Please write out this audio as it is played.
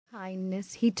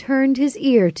kindness he turned his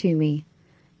ear to me.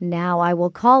 Now I will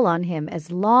call on him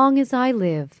as long as I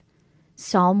live.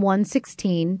 Psalm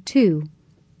 116, 2.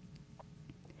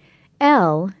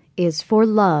 L is for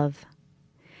love.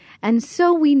 And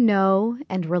so we know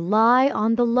and rely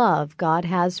on the love God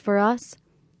has for us.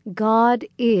 God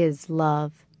is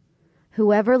love.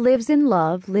 Whoever lives in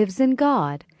love lives in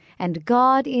God, and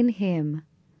God in him.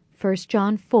 1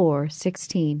 John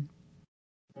 4:16.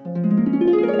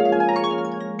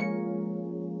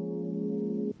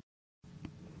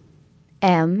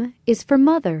 M is for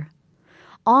mother.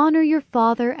 Honor your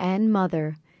father and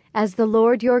mother, as the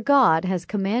Lord your God has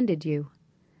commanded you.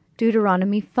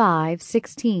 Deuteronomy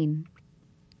 5:16.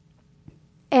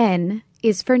 N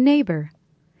is for neighbor.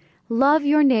 Love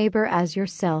your neighbor as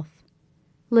yourself.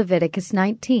 Leviticus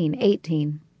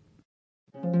 19:18.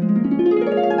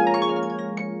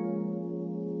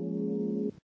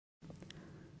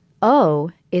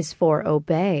 O is for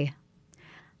obey.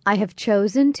 I have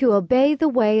chosen to obey the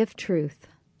way of truth.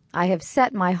 I have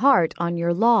set my heart on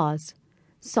your laws.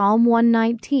 Psalm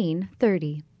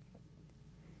 119:30.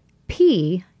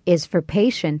 P is for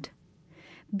patient.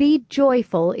 Be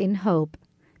joyful in hope,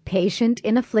 patient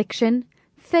in affliction,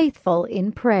 faithful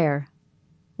in prayer.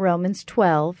 Romans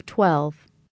 12:12.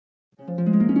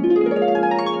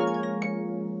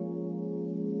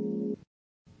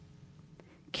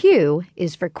 Q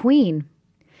is for queen.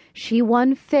 She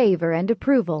won favor and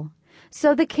approval,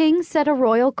 so the king set a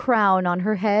royal crown on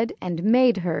her head and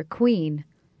made her queen.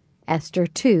 Esther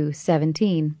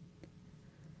 2:17.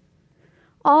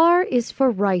 R is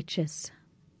for righteous.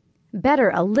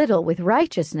 Better a little with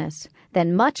righteousness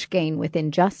than much gain with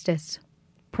injustice.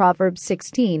 Proverbs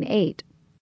 16:8.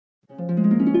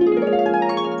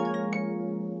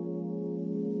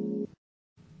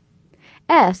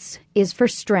 S is for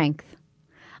strength.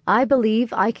 I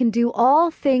believe I can do all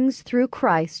things through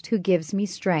Christ who gives me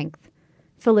strength.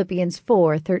 Philippians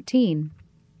 4:13.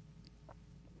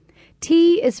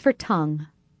 T is for tongue.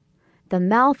 The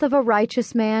mouth of a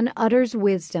righteous man utters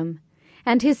wisdom,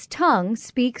 and his tongue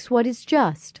speaks what is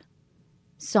just.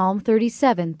 Psalm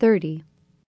 37:30.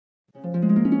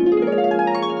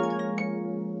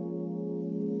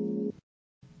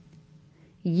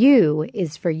 U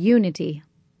is for unity.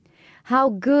 How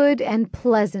good and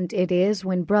pleasant it is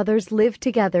when brothers live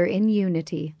together in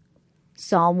unity.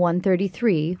 Psalm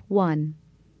 133:1.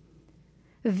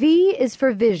 V is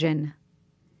for vision.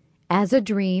 As a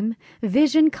dream,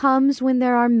 vision comes when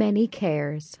there are many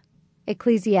cares.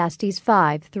 Ecclesiastes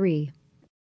 5:3.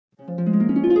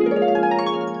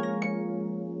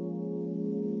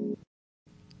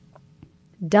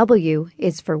 W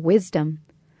is for wisdom.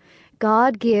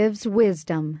 God gives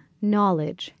wisdom,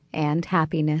 knowledge, and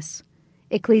happiness.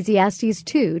 Ecclesiastes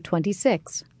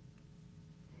 2:26.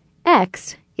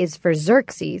 X is for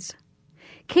Xerxes.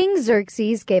 King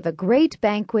Xerxes gave a great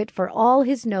banquet for all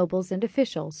his nobles and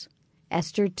officials.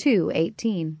 Esther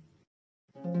 2:18.